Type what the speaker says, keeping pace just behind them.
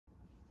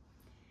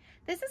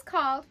This is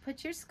called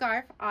Put Your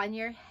Scarf on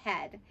Your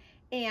Head.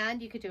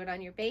 And you could do it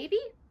on your baby,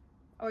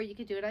 or you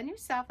could do it on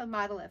yourself and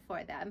model it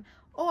for them.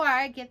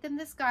 Or give them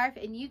the scarf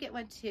and you get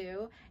one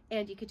too,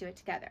 and you could do it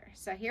together.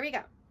 So here we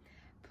go.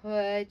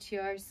 Put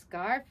your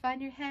scarf on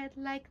your head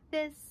like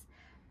this.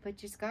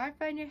 Put your scarf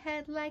on your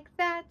head like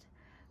that.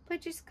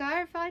 Put your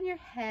scarf on your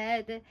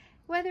head.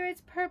 Whether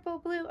it's purple,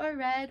 blue, or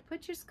red,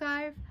 put your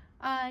scarf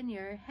on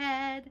your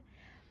head.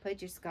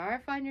 Put your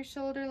scarf on your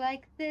shoulder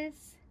like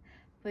this.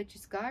 Put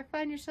your scarf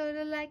on your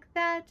shoulder like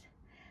that.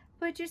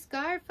 Put your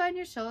scarf on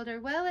your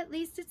shoulder. Well, at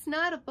least it's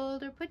not a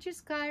boulder. Put your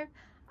scarf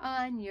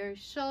on your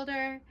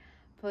shoulder.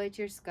 Put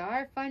your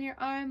scarf on your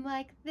arm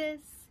like this.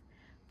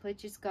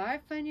 Put your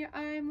scarf on your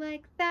arm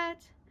like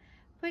that.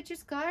 Put your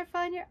scarf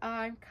on your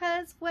arm,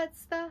 'cause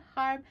what's the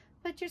harm?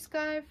 Put your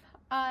scarf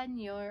on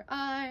your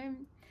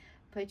arm.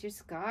 Put your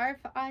scarf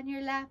on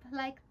your lap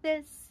like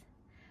this.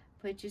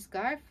 Put your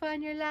scarf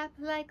on your lap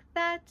like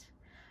that.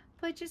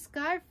 Put your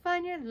scarf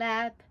on your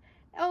lap.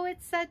 Oh,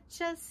 it's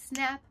such a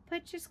snap.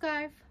 Put your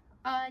scarf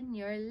on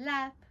your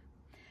lap.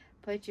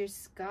 Put your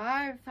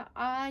scarf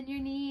on your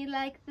knee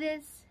like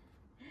this.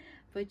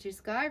 Put your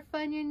scarf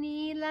on your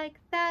knee like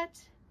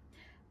that.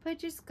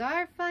 Put your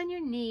scarf on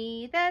your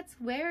knee. That's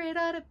where it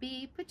ought to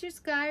be. Put your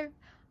scarf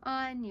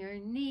on your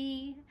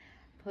knee.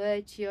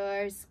 Put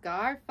your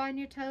scarf on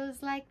your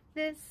toes like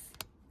this.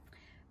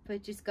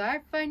 Put your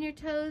scarf on your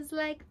toes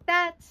like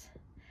that.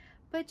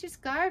 Put your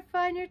scarf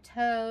on your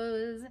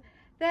toes.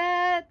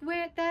 That's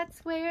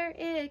where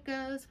it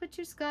goes. Put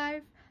your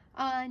scarf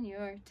on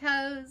your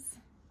toes.